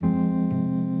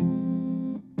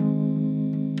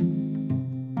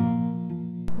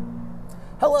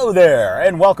Hello there,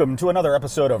 and welcome to another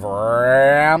episode of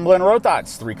Ramblin' Road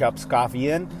Thoughts. 3 cups coffee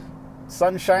in,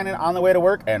 sun shining, on the way to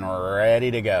work, and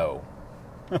ready to go.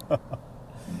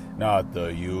 Not the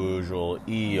usual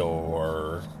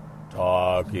Eeyore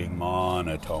talking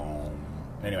monotone.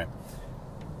 Anyway,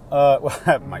 well,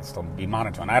 it might still be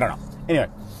monotone. I don't know. Anyway,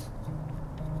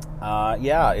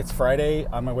 it's Friday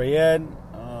on my way in,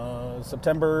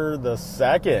 September the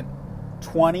 2nd,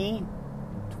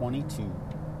 2022.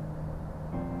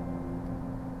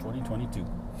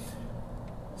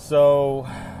 So,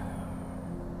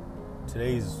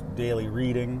 today's daily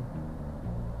reading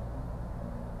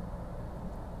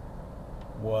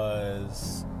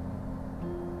was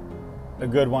a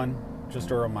good one.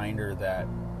 Just a reminder that,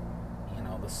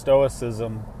 the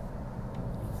Stoicism,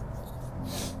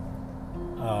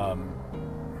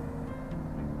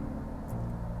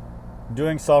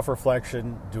 doing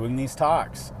self-reflection, doing these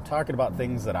talks. I'm talking about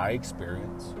things that I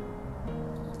experience,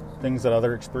 things that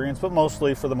other experience, but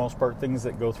mostly, for the most part, things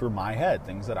that go through my head,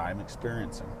 things that I'm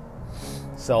experiencing,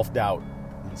 self-doubt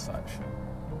and such.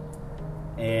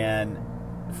 And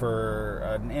for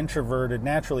an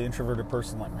naturally introverted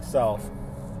person like myself,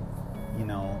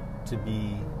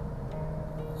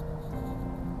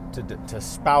 to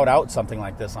spout out something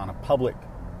like this on a public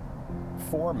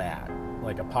format,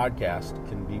 like a podcast,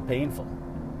 can be painful.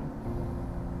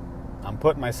 I'm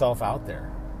putting myself out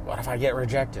there. What if I get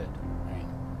rejected?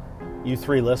 You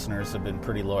 3 listeners have been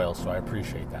pretty loyal, so I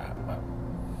appreciate that. But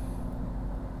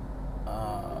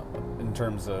in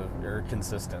terms of you're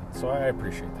consistent, so I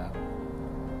appreciate that.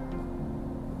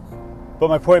 But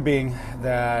my point being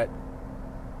that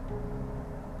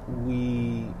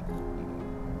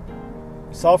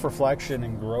self-reflection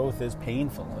and growth is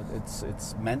painful.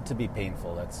 It's meant to be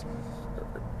painful. That's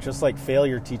just like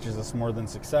failure teaches us more than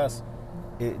success.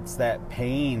 It's that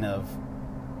pain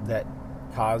that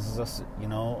causes us,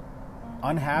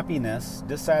 unhappiness,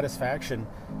 dissatisfaction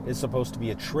is supposed to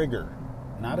be a trigger,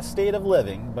 not a state of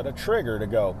living, but a trigger to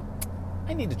go,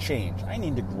 I need to change, I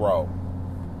need to grow,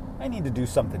 I need to do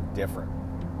something different.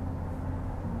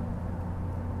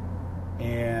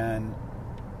 And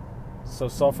so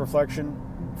self-reflection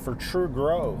for true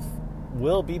growth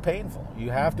will be painful. You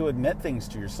have to admit things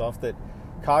to yourself that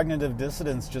cognitive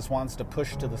dissonance just wants to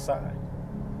push to the side.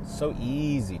 It's so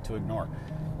easy to ignore.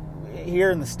 Here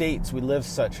in the States, we live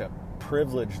such a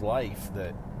privileged life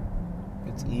that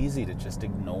it's easy to just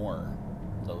ignore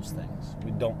those things.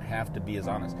 We don't have to be as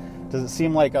honest. Does it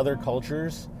seem like other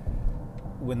cultures,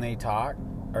 when they talk,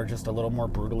 are just a little more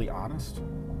brutally honest?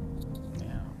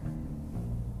 Yeah.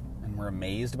 And we're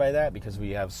amazed by that because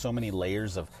we have so many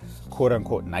layers of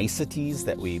quote-unquote niceties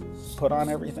that we put on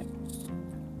everything.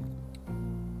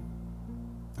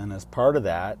 And as part of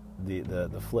that,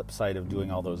 the flip side of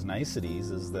doing all those niceties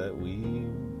is that we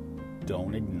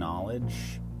don't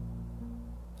acknowledge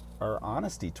our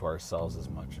honesty to ourselves as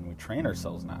much, and we train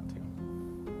ourselves not to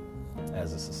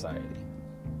as a society.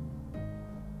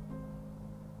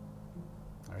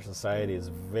 Our society is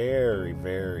very,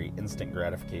 very instant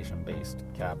gratification based,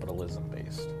 capitalism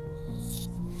based.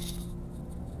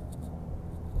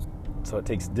 So it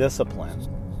takes discipline,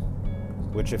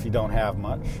 which if you don't have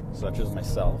much, such as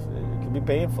myself, it can be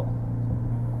painful.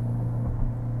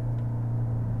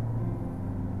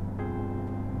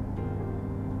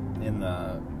 In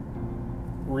the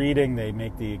reading, they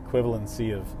make the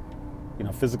equivalency of,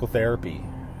 physical therapy.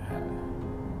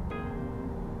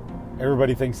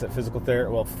 Everybody thinks that physical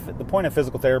therapy, the point of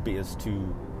physical therapy is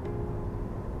to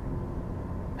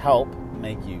help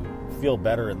make you feel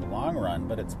better in the long run,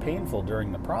 but it's painful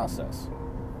during the process.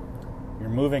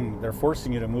 They're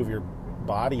forcing you to move your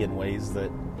body in ways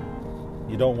that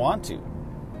you don't want to.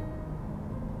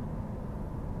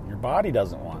 Your body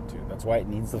doesn't want to. That's why it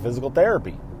needs the physical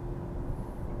therapy.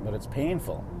 But it's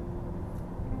painful.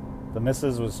 The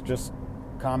missus was just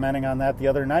commenting on that the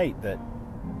other night, that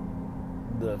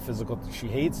she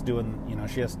hates doing,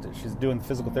 she's doing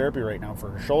physical therapy right now for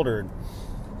her shoulder, and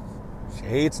she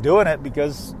hates doing it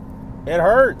because it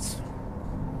hurts.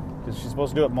 Because she's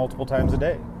supposed to do it multiple times a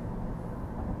day.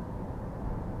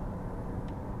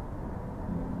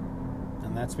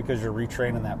 And that's because you're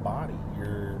retraining that body.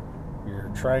 You're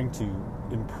trying to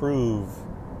improve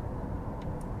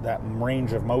that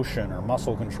range of motion or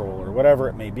muscle control or whatever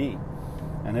it may be.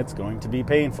 And it's going to be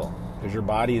painful because your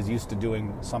body is used to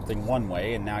doing something one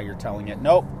way, and now you're telling it,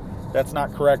 nope, that's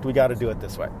not correct, we got to do it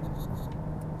this way.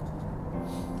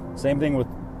 Same thing with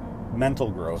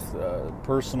mental growth.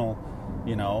 Personal,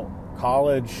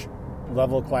 college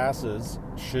level classes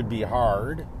should be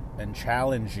hard and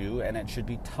challenge you, and it should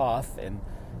be tough and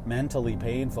mentally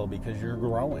painful because you're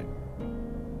growing.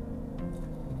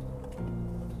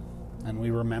 And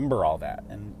we remember all that.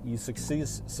 And you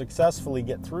successfully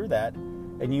get through that,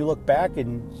 and you look back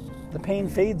and the pain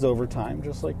fades over time,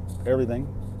 just like everything.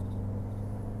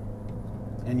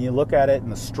 And you look at it in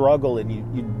the struggle, and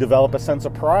you develop a sense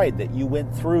of pride that you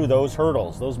went through those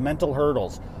hurdles, those mental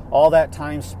hurdles, all that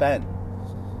time spent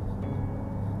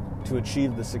to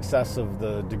achieve the success of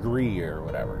the degree or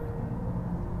whatever.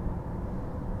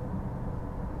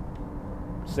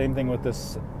 Same thing with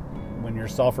this when you're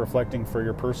self-reflecting for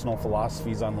your personal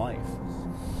philosophies on life.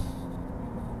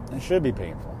 It should be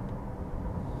painful.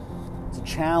 It's a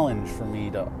challenge for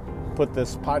me to put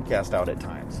this podcast out at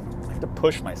times. I have to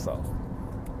push myself.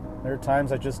 There are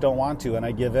times I just don't want to, and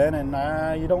I give in, and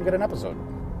you don't get an episode.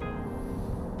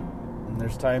 And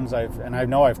there's times I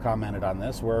know I've commented on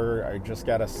this, where I just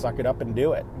got to suck it up and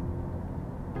do it.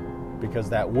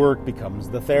 Because that work becomes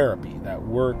the therapy. That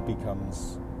work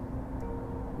becomes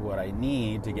what I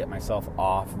need to get myself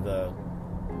off the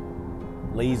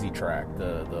lazy track,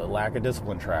 the lack of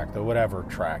discipline track, the whatever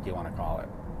track you want to call it.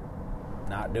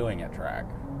 Not doing it track.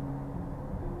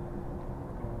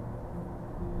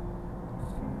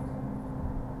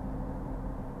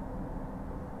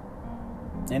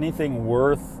 Anything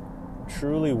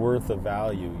truly worth of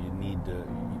value,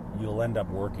 you'll end up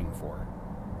working for,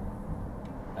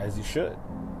 as you should.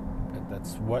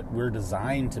 That's what we're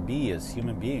designed to be as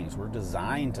human beings. We're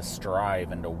designed to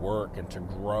strive and to work and to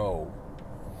grow.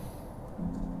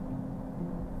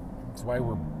 That's why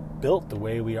we're built the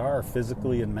way we are,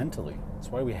 physically and mentally. That's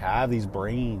why we have these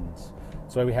brains.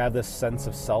 That's why we have this sense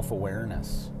of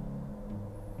self-awareness,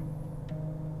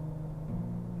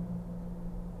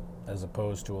 as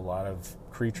opposed to a lot of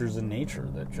creatures in nature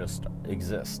that just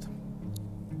exist.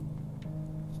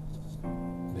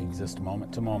 They exist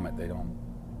moment to moment. They don't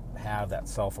have that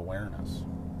self-awareness.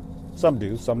 Some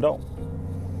do, some don't.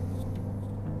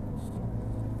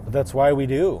 But that's why we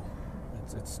do.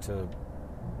 It's to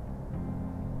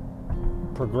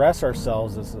progress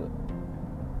ourselves as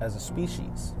a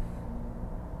species.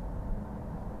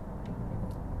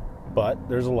 But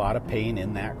there's a lot of pain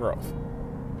in that growth.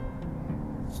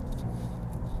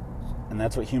 And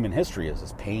that's what human history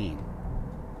is pain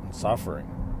and suffering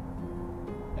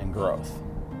and growth.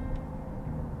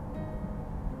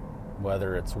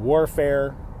 Whether it's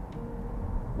warfare,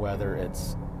 whether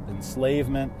it's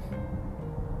enslavement,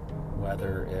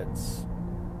 whether it's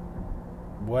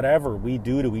whatever we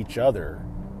do to each other,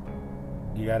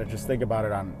 you got to just think about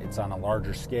it it's on a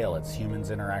larger scale. It's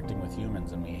humans interacting with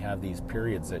humans, and we have these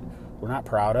periods that we're not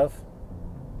proud of,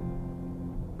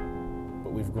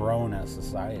 but we've grown as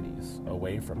societies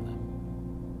away from them.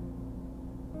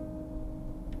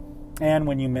 And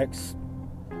when you mix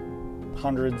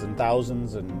hundreds and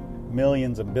thousands and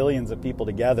millions and billions of people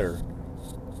together,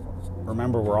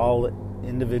 remember, we're all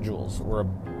individuals. We're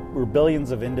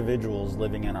billions of individuals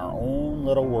living in our own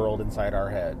little world inside our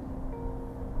head.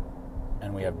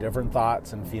 And we have different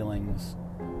thoughts and feelings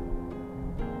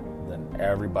than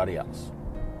everybody else.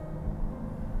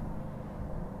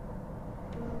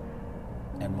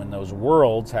 And when those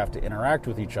worlds have to interact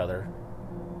with each other,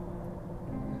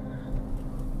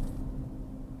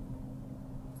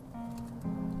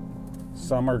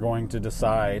 some are going to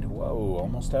decide, whoa,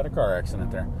 almost had a car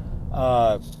accident there.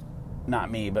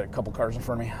 Not me, but a couple cars in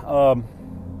front of me.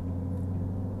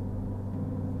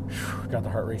 Got the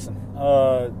heart racing.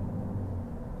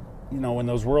 When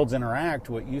those worlds interact,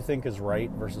 what you think is right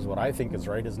versus what I think is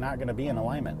right is not going to be in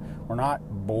alignment. We're not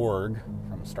Borg,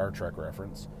 from a Star Trek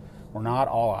reference. We're not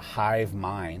all a hive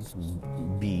mind,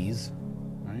 bees,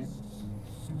 right?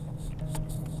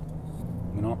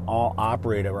 We don't all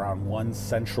operate around one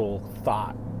central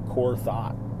thought, core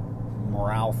thought,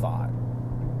 morale thought.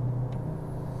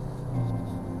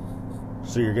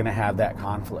 So you're going to have that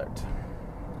conflict.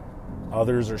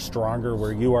 Others are stronger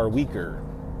where you are weaker,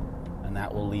 and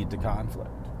that will lead to conflict.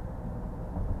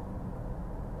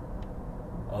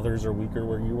 Others are weaker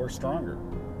where you are stronger,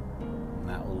 and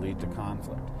that will lead to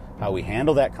conflict. How we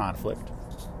handle that conflict,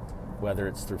 whether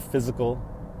it's through physical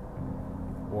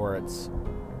or it's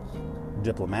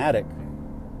diplomatic,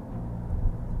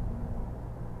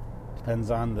 depends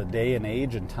on the day and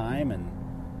age and time and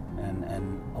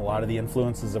a lot of the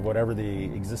influences of whatever the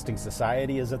existing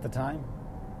society is at the time.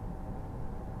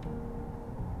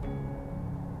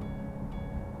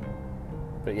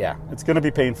 But yeah, it's going to be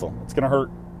painful. It's going to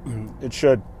hurt. It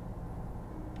should.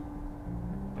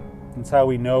 It's how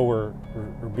we know we're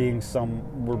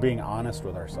being honest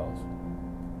with ourselves.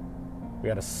 We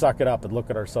got to suck it up and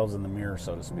look at ourselves in the mirror,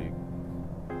 so to speak.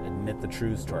 Admit the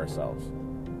truths to ourselves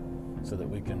so that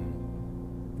we can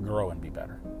grow and be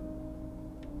better.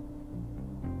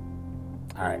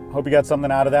 All right. Hope you got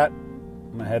something out of that.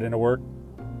 I'm going to head into work.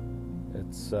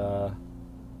 It's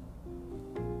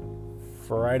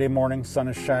Friday morning, sun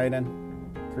is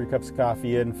shining, 3 cups of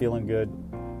coffee in, feeling good.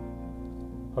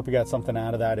 Hope you got something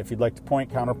out of that. If you'd like to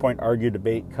point, counterpoint, argue,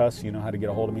 debate, cuss, you know how to get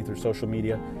a hold of me through social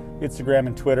media. Instagram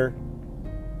and Twitter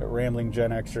at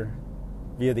RamblingGenXer,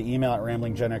 via the email at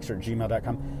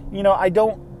ramblinggenxer@gmail.com. You know, I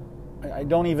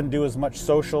don't even do as much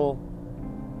social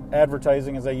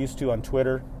advertising as I used to on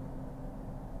Twitter.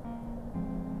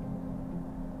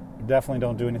 Definitely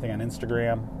don't do anything on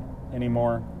Instagram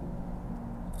anymore.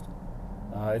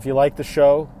 If you like the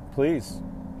show, please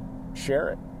share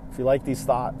it. If you like these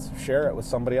thoughts, share it with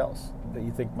somebody else that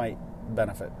you think might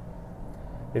benefit.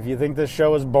 If you think this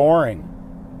show is boring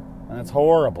and it's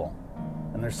horrible,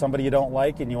 and there's somebody you don't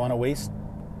like and you want to waste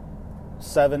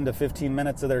 7 to 15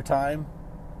 minutes of their time,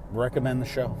 recommend the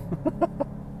show.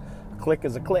 A click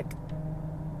is a click.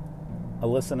 A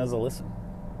listen is a listen.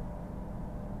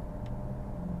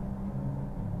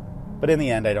 But in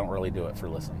the end, I don't really do it for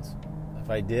listens. If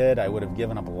I did, I would have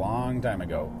given up a long time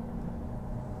ago.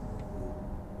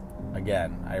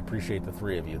 Again, I appreciate the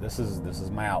 3 of you. This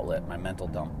is my outlet, my mental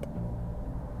dump.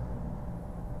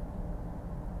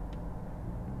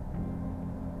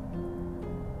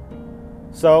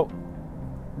 So,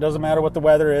 doesn't matter what the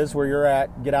weather is, where you're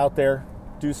at, get out there,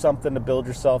 do something to build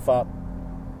yourself up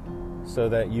so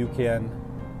that you can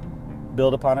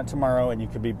build upon it tomorrow and you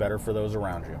can be better for those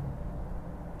around you.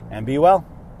 And be well.